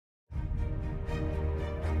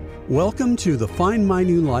Welcome to the Find My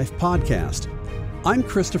New Life podcast. I'm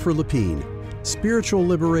Christopher Lapine, spiritual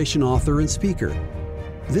liberation author and speaker.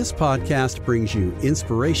 This podcast brings you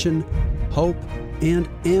inspiration, hope, and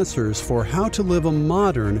answers for how to live a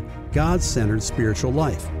modern, God-centered spiritual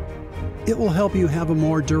life. It will help you have a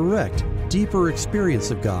more direct, deeper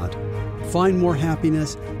experience of God, find more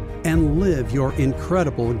happiness, and live your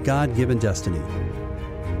incredible God-given destiny.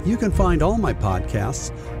 You can find all my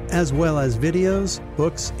podcasts, as well as videos,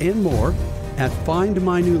 books, and more at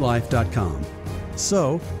findmynewlife.com.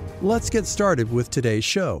 So, let's get started with today's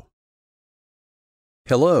show.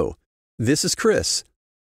 Hello, this is Chris.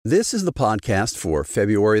 This is the podcast for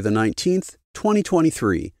February the 19th,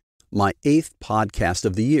 2023, my 8th podcast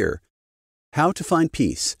of the year. How to Find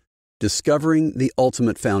Peace, Discovering the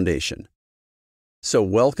Ultimate Foundation. So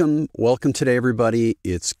welcome today, everybody.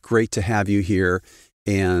 It's great to have you here.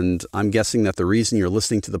 And I'm guessing that the reason you're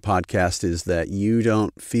listening to the podcast is that you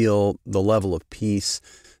don't feel the level of peace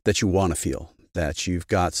that you want to feel, that you've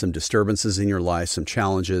got some disturbances in your life, some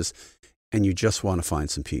challenges, and you just want to find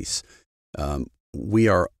some peace. We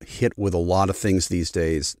are hit with a lot of things these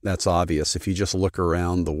days. That's obvious. If you just look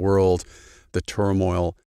around the world, the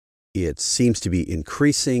turmoil, it seems to be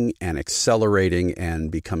increasing and accelerating and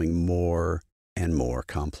becoming more and more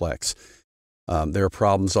complex. There are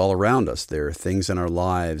problems all around us. There are things in our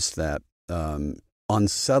lives that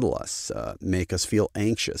unsettle us, make us feel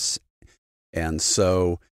anxious. And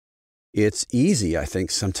so it's easy, I think,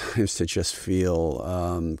 sometimes to just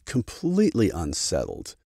feel completely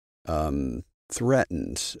unsettled,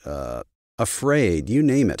 threatened, afraid, you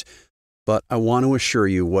name it. But I want to assure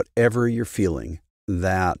you, whatever you're feeling,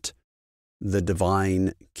 that the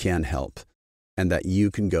divine can help and that you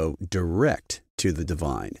can go direct to the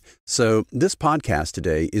divine. So this podcast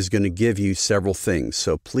today is going to give you several things.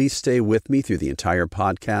 So please stay with me through the entire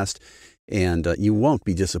podcast and you won't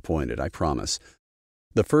be disappointed, I promise.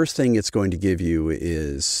 The first thing it's going to give you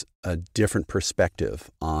is a different perspective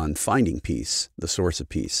on finding peace, the source of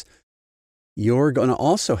peace. You're going to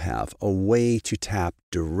also have a way to tap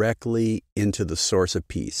directly into the source of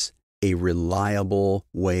peace, a reliable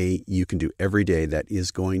way you can do every day that is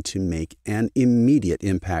going to make an immediate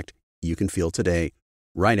impact you can feel today,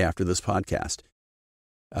 right after this podcast.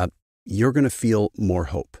 You're going to feel more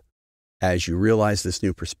hope. As you realize this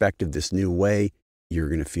new perspective, this new way, you're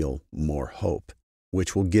going to feel more hope,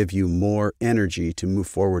 which will give you more energy to move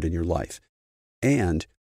forward in your life. And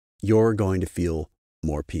you're going to feel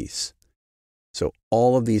more peace. So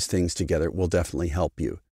all of these things together will definitely help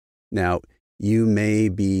you. Now, you may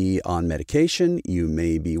be on medication. You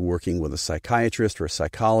may be working with a psychiatrist or a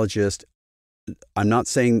psychologist. I'm not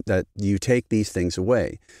saying that you take these things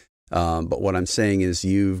away, but what I'm saying is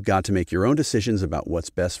you've got to make your own decisions about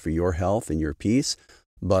what's best for your health and your peace.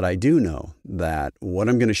 But I do know that what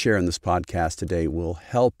I'm going to share in this podcast today will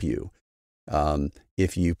help you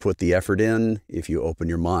if you put the effort in, if you open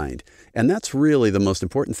your mind. And that's really the most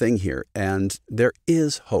important thing here. And there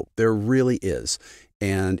is hope. There really is.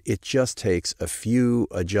 And it just takes a few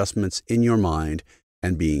adjustments in your mind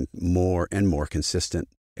and being more and more consistent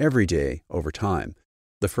every day over time.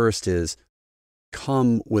 The first is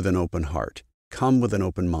come with an open heart, come with an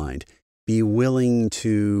open mind, be willing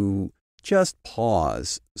to just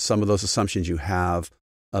pause some of those assumptions you have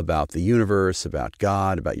about the universe, about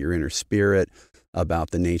God, about your inner spirit,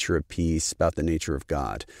 about the nature of peace, about the nature of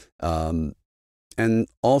God. And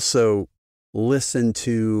also listen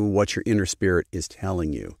to what your inner spirit is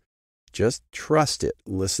telling you. Just trust it,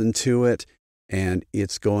 listen to it, and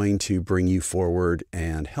it's going to bring you forward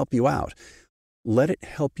and help you out. Let it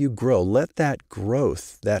help you grow. Let that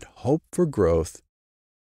growth, that hope for growth,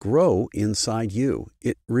 grow inside you.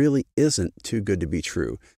 It really isn't too good to be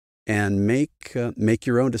true. And make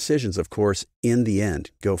your own decisions, of course, in the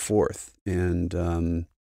end. Go forth and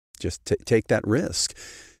just take that risk.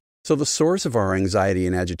 So the source of our anxiety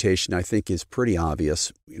and agitation, I think, is pretty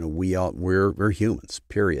obvious. You know, we're humans,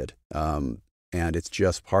 period. And it's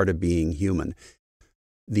just part of being human.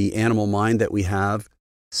 The animal mind that we have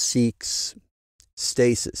seeks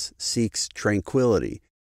stasis, seeks tranquility,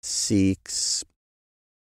 seeks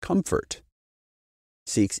comfort,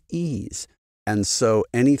 seeks ease. And so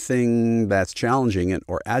anything that's challenging it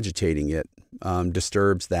or agitating it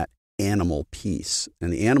disturbs that animal peace.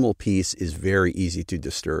 And the animal peace is very easy to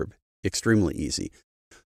disturb, extremely easy.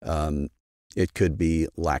 It could be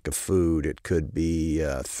lack of food. It could be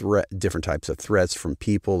different types of threats from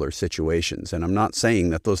people or situations. And I'm not saying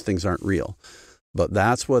that those things aren't real, but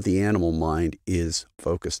that's what the animal mind is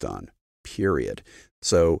focused on, period.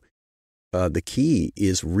 So the key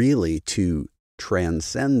is really to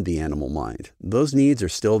transcend the animal mind. Those needs are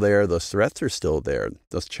still there. Those threats are still there.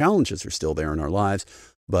 Those challenges are still there in our lives.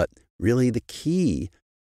 But really the key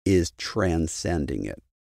is transcending it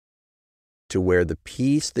to where the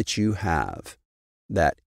peace that you have,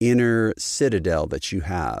 that inner citadel that you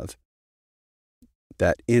have,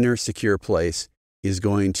 that inner secure place is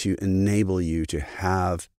going to enable you to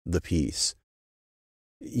have the peace.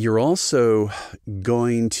 You're also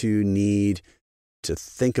going to need to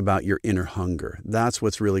think about your inner hunger. That's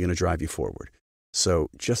what's really going to drive you forward. So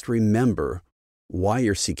just remember why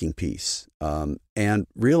you're seeking peace, and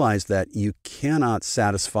realize that you cannot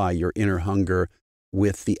satisfy your inner hunger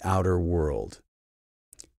with the outer world.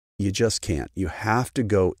 You just can't. You have to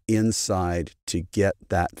go inside to get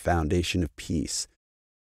that foundation of peace.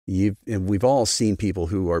 And we've all seen people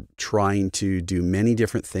who are trying to do many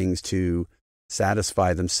different things to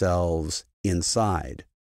satisfy themselves inside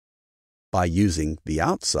by using the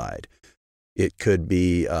outside. It could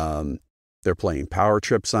be they're playing power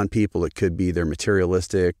trips on people. It could be they're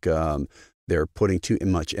materialistic. They're putting too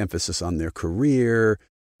much emphasis on their career,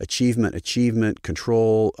 achievement,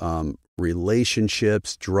 control,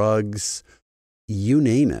 relationships, drugs, you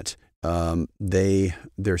name it.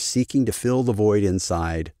 They're seeking to fill the void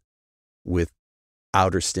inside with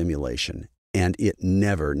outer stimulation, and it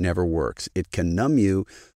never works. It can numb you,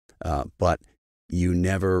 but you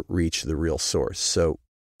never reach the real source. So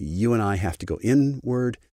you and I have to go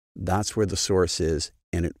inward. That's where the source is,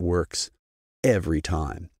 and it works every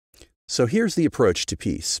time. So here's the approach to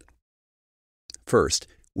peace. First,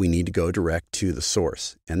 we need to go direct to the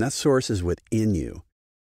source, and that source is within you.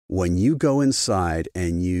 When you go inside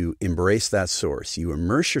and you embrace that source, you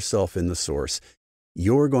immerse yourself in the source,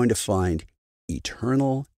 you're going to find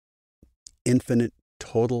eternal, infinite,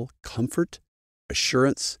 total comfort,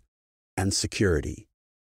 assurance, and security.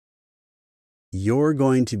 You're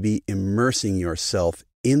going to be immersing yourself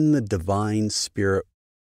in the divine spirit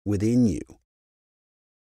within you.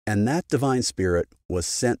 And that divine spirit was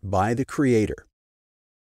sent by the Creator.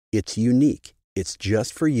 It's unique. It's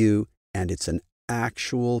just for you, and it's an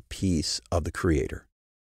actual piece of the Creator.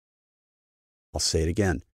 I'll say it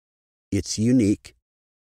again. It's unique.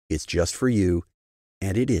 It's just for you,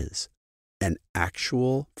 and it is an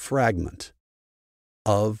actual fragment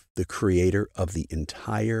of the Creator of the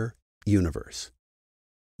entire universe.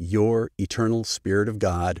 Your eternal Spirit of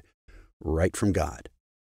God, right from God.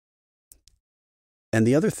 And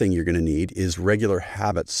the other thing you're going to need is regular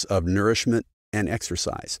habits of nourishment and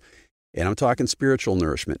exercise. And I'm talking spiritual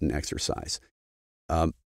nourishment and exercise.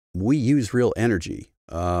 We use real energy.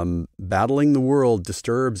 Battling the world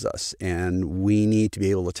disturbs us, and we need to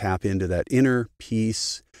be able to tap into that inner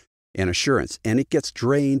peace and assurance. And it gets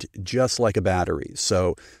drained just like a battery.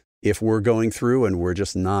 So if we're going through and we're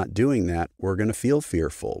just not doing that, we're going to feel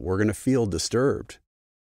fearful. We're going to feel disturbed.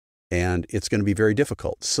 And it's going to be very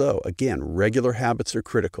difficult. So again, regular habits are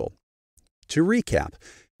critical. To recap,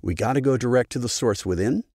 we got to go direct to the source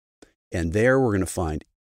within. And there we're going to find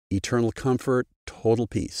eternal comfort, total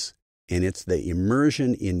peace. And it's the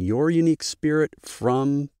immersion in your unique spirit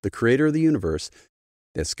from the Creator of the universe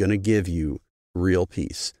that's going to give you real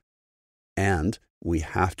peace. And we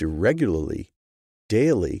have to regularly,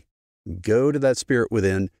 daily, go to that spirit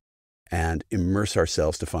within and immerse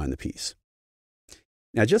ourselves to find the peace.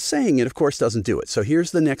 Now, just saying it, of course, doesn't do it. So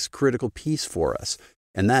here's the next critical piece for us.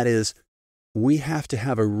 And that is, we have to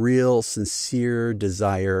have a real, sincere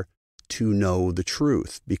desire to know the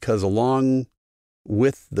truth, because along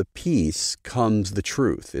with the peace comes the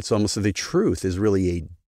truth. It's almost like the truth is really a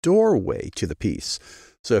doorway to the peace.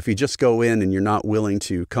 So if you just go in and you're not willing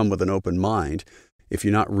to come with an open mind, if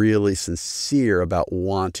you're not really sincere about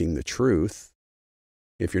wanting the truth,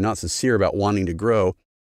 if you're not sincere about wanting to grow,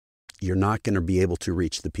 you're not going to be able to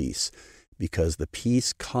reach the peace, because the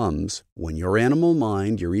peace comes when your animal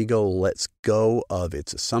mind, your ego, lets go of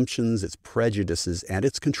its assumptions, its prejudices, and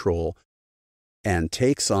its control, and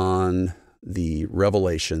takes on the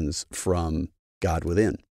revelations from God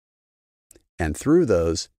within. And through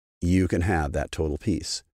those, you can have that total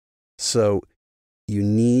peace. So you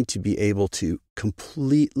need to be able to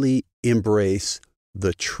completely embrace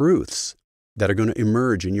the truths that are going to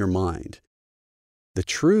emerge in your mind. The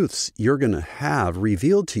truths you're going to have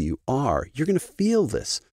revealed to you are, you're going to feel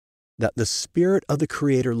this, that the Spirit of the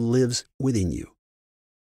Creator lives within you.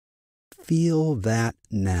 Feel that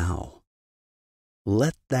now.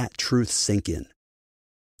 Let that truth sink in.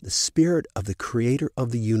 The Spirit of the Creator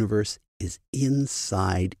of the universe is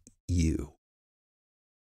inside you.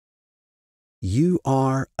 You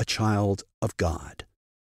are a child of God.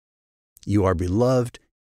 You are beloved.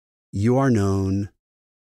 You are known.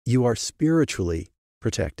 You are spiritually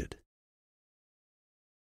protected.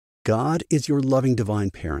 God is your loving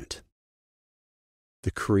divine parent,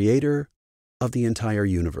 the creator of the entire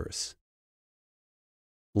universe,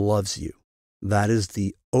 loves you. That is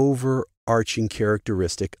the overarching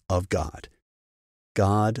characteristic of God.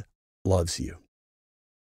 God loves you.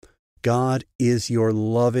 God is your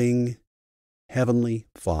loving Heavenly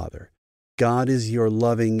Father. God is your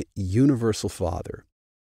loving universal Father,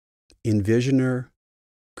 envisioner,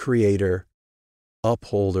 creator,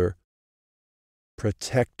 upholder,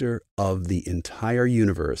 protector of the entire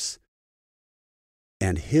universe.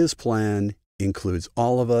 And His plan includes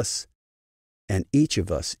all of us, and each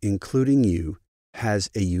of us, including you, has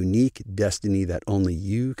a unique destiny that only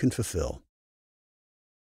you can fulfill.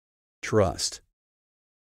 Trust.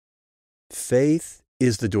 Faith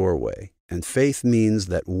is the doorway, and faith means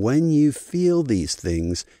that when you feel these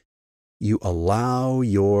things, you allow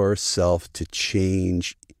yourself to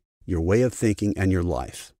change your way of thinking and your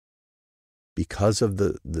life because of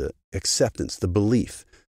the acceptance, the belief.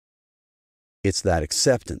 It's that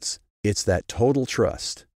acceptance. It's that total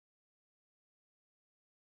trust.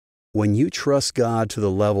 When you trust God to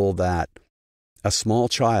the level that a small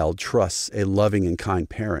child trusts a loving and kind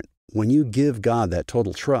parent, when you give God that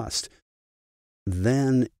total trust,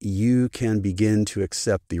 then you can begin to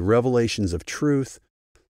accept the revelations of truth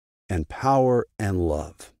and power and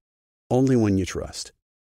love. Only when you trust.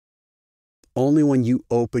 Only when you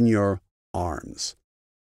open your arms.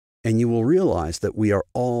 And you will realize that we are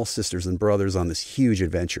all sisters and brothers on this huge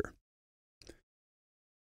adventure.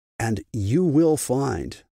 And you will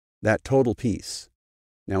find that total peace.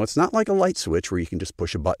 Now, it's not like a light switch where you can just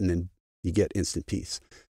push a button and you get instant peace.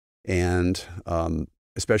 And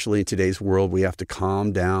especially in today's world, we have to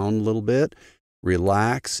calm down a little bit,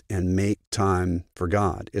 relax, and make time for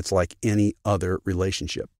God. It's like any other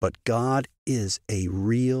relationship. But God is a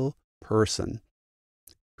real person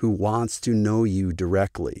who wants to know you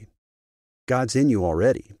directly. God's in you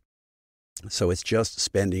already. So it's just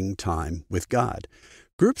spending time with God.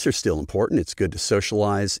 Groups are still important. It's good to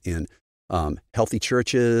socialize in healthy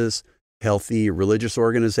churches, healthy religious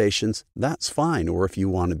organizations. That's fine. Or if you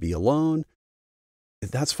want to be alone,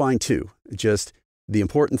 that's fine too. Just the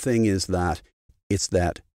important thing is that it's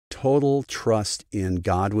that total trust in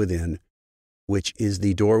God within, which is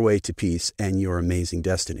the doorway to peace and your amazing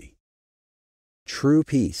destiny. True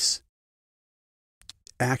peace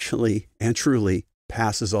actually and truly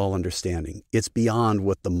passes all understanding. It's beyond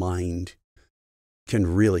what the mind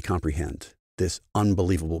can really comprehend, this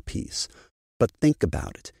unbelievable peace. But think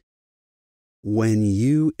about it. When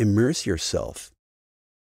you immerse yourself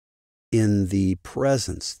in the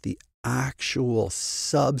presence, the actual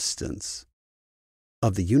substance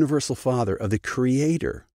of the universal Father, of the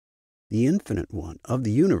Creator, the infinite one of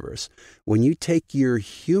the universe, when you take your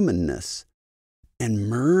humanness and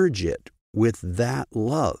merge it with that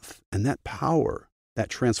love and that power, that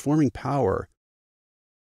transforming power,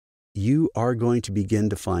 you are going to begin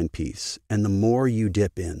to find peace. And the more you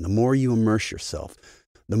dip in, the more you immerse yourself,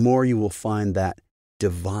 the more you will find that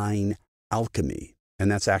divine alchemy. And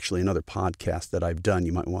that's actually another podcast that I've done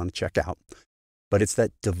you might want to check out. But it's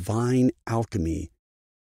that divine alchemy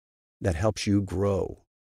that helps you grow.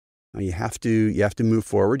 Now you have to move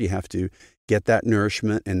forward. You have to get that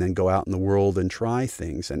nourishment and then go out in the world and try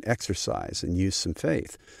things and exercise and use some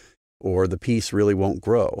faith, or the peace really won't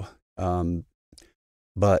grow.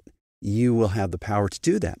 But you will have the power to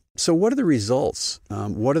do that. So what are the results?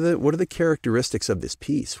 What are the characteristics of this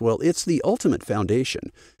peace? Well, it's the ultimate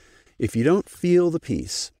foundation. If you don't feel the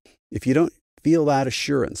peace, if you don't feel that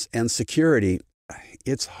assurance and security,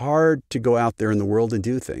 it's hard to go out there in the world and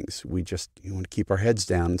do things. You want to keep our heads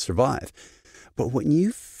down and survive. But when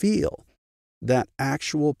you feel that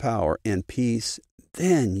actual power and peace,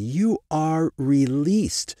 then you are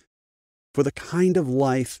released for the kind of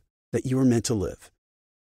life that you are meant to live.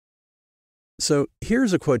 So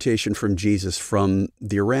here's a quotation from Jesus from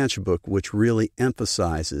the Urantia book, which really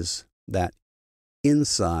emphasizes that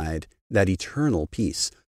inside, that eternal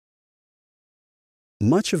peace.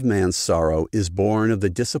 Much of man's sorrow is born of the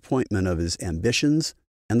disappointment of his ambitions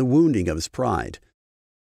and the wounding of his pride.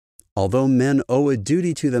 Although men owe a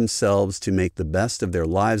duty to themselves to make the best of their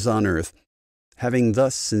lives on earth, having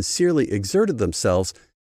thus sincerely exerted themselves,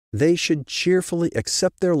 they should cheerfully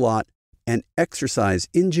accept their lot and exercise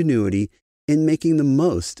ingenuity in making the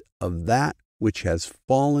most of that which has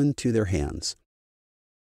fallen to their hands.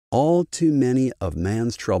 All too many of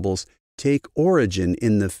man's troubles take origin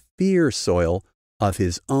in the fear soil of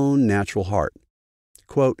his own natural heart.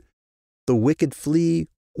 Quote, "The wicked flee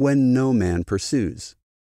when no man pursues."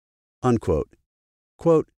 Unquote.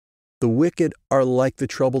 Quote, "The wicked are like the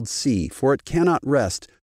troubled sea, for it cannot rest,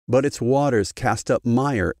 but its waters cast up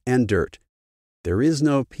mire and dirt. There is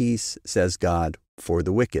no peace, says God, for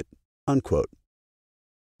the wicked." Unquote.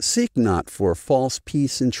 Seek not for false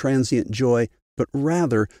peace and transient joy, but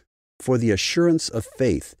rather for the assurance of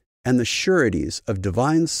faith and the sureties of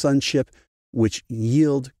divine sonship, which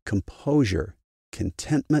yield composure,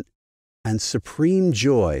 contentment, and supreme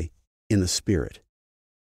joy in the Spirit.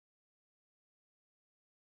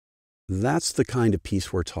 That's the kind of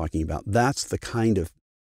peace we're talking about. That's the kind of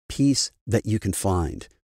peace that you can find.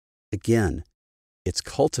 Again, it's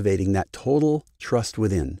cultivating that total trust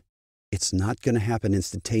within. It's not going to happen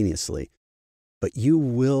instantaneously, but you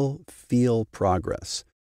will feel progress.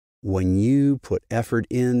 When you put effort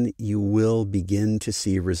in, you will begin to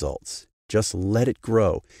see results. Just let it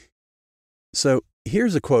grow. So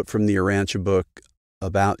here's a quote from the Urantia book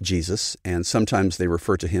about Jesus, and sometimes they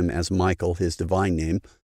refer to him as Michael, his divine name.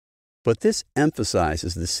 But this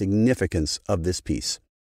emphasizes the significance of this peace.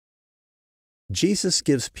 Jesus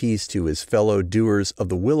gives peace to his fellow doers of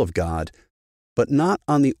the will of God, but not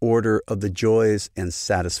on the order of the joys and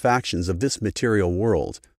satisfactions of this material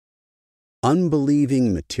world.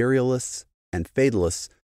 Unbelieving materialists and fatalists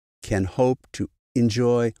can hope to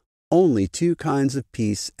enjoy only two kinds of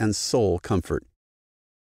peace and soul comfort.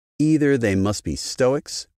 Either they must be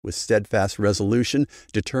Stoics with steadfast resolution,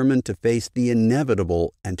 determined to face the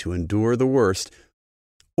inevitable and to endure the worst,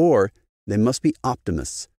 or they must be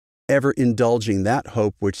optimists, ever indulging that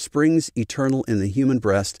hope which springs eternal in the human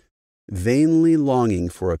breast, vainly longing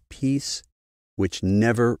for a peace which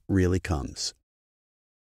never really comes.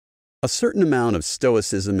 A certain amount of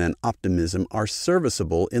stoicism and optimism are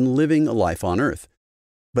serviceable in living a life on earth,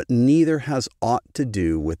 but neither has aught to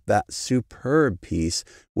do with that superb peace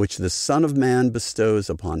which the Son of Man bestows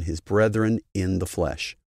upon his brethren in the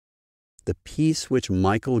flesh. The peace which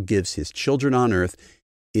Michael gives his children on earth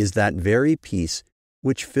is that very peace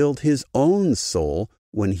which filled his own soul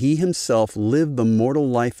when he himself lived the mortal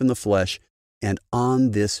life in the flesh and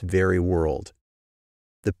on this very world.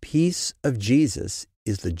 The peace of Jesus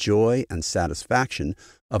is the joy and satisfaction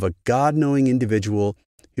of a God-knowing individual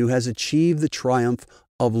who has achieved the triumph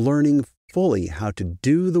of learning fully how to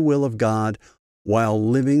do the will of God while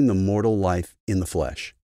living the mortal life in the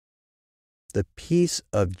flesh. The peace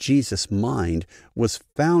of Jesus' mind was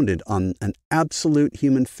founded on an absolute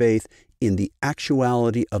human faith in the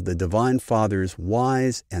actuality of the Divine Father's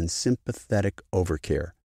wise and sympathetic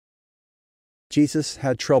overcare. Jesus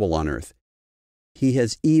had trouble on earth. He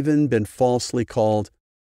has even been falsely called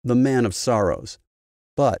the Man of Sorrows.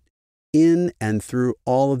 But in and through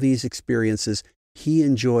all of these experiences, he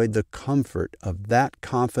enjoyed the comfort of that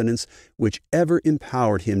confidence which ever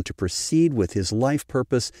empowered him to proceed with his life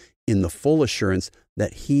purpose in the full assurance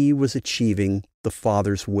that he was achieving the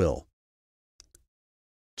Father's will.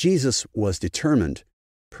 Jesus was determined,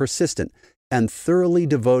 persistent, and thoroughly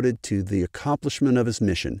devoted to the accomplishment of his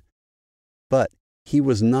mission. But he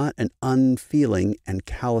was not an unfeeling and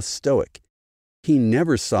callous stoic. He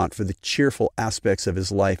never sought for the cheerful aspects of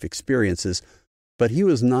his life experiences, but he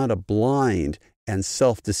was not a blind and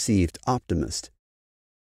self-deceived optimist.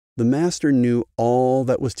 The Master knew all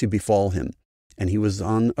that was to befall him, and he was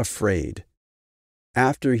unafraid.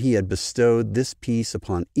 After he had bestowed this peace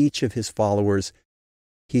upon each of his followers,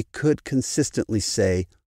 he could consistently say,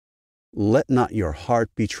 "Let not your heart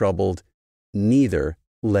be troubled, neither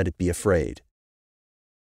let it be afraid."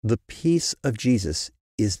 The peace of Jesus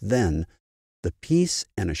is then the peace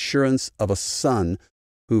and assurance of a son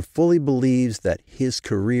who fully believes that his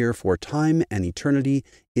career for time and eternity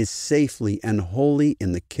is safely and wholly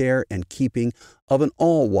in the care and keeping of an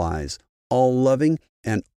all-wise, all-loving,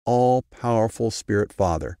 and all-powerful Spirit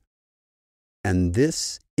Father. And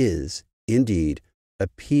this is, indeed, a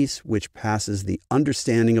peace which passes the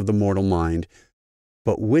understanding of the mortal mind,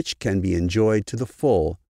 but which can be enjoyed to the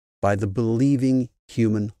full by the believing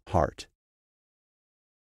human heart.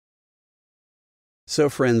 So,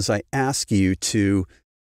 friends, I ask you to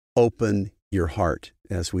open your heart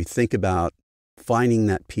as we think about finding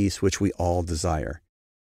that peace which we all desire.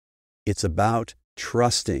 It's about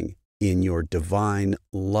trusting in your divine,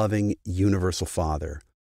 loving, universal Father.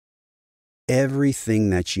 Everything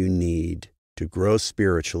that you need to grow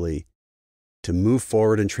spiritually, to move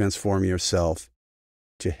forward and transform yourself,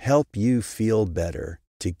 to help you feel better,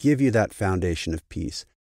 to give you that foundation of peace.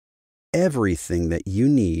 Everything that you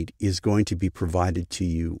need is going to be provided to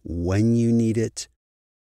you when you need it,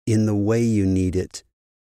 in the way you need it,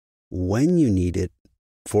 when you need it,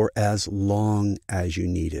 for as long as you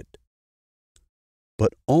need it.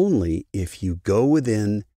 But only if you go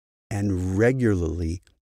within and regularly,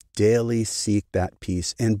 daily seek that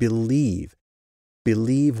peace and believe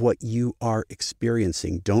Believe what you are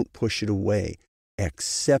experiencing. Don't push it away.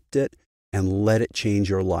 Accept it and let it change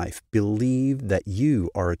your life. Believe that you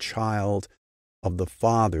are a child of the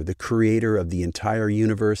Father, the creator of the entire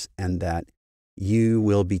universe, and that you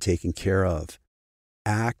will be taken care of.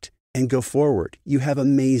 Act and go forward. You have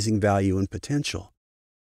amazing value and potential.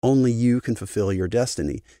 Only you can fulfill your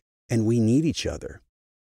destiny, and we need each other.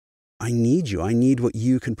 I need you. I need what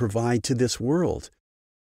you can provide to this world.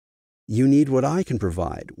 You need what I can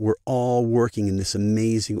provide. We're all working in this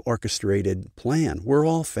amazing orchestrated plan. We're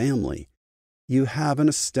all family. You have an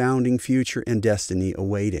astounding future and destiny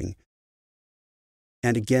awaiting.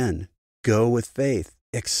 And again, go with faith,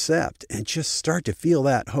 accept, and just start to feel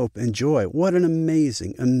that hope and joy. What an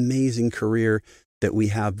amazing, amazing career that we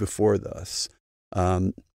have before us.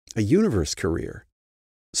 A universe career.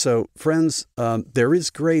 So, friends, there is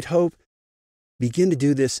great hope. Begin to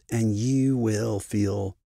do this and you will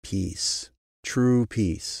feel peace, true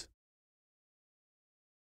peace.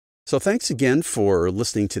 So thanks again for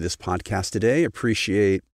listening to this podcast today.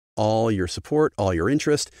 Appreciate all your support, all your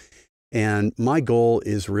interest. And my goal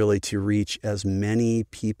is really to reach as many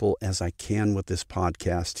people as I can with this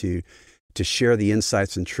podcast to share the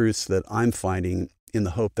insights and truths that I'm finding in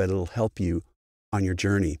the hope that it'll help you on your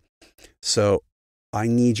journey. So I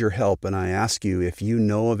need your help, and I ask you, if you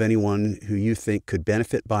know of anyone who you think could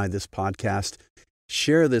benefit by this podcast,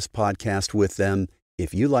 share this podcast with them.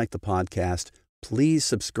 If you like the podcast, please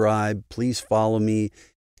subscribe, please follow me.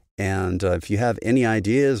 And if you have any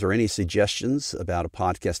ideas or any suggestions about a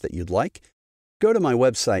podcast that you'd like, go to my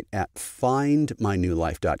website at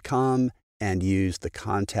findmynewlife.com and use the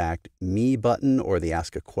Contact Me button or the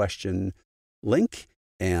Ask a Question link,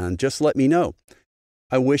 and just let me know.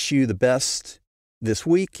 I wish you the best this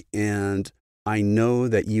week, and I know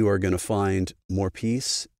that you are going to find more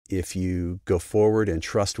peace if you go forward and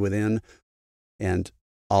trust within. And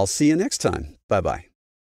I'll see you next time. Bye-bye.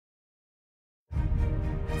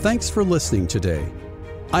 Thanks for listening today.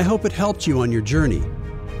 I hope it helped you on your journey.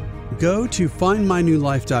 Go to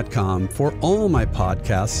findmynewlife.com for all my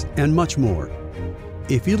podcasts and much more.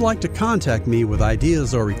 If you'd like to contact me with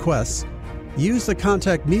ideas or requests, use the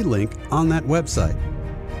Contact Me link on that website.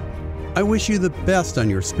 I wish you the best on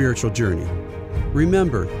your spiritual journey.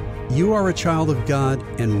 Remember, you are a child of God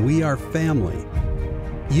and we are family.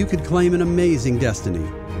 You could claim an amazing destiny.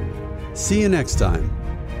 See you next time.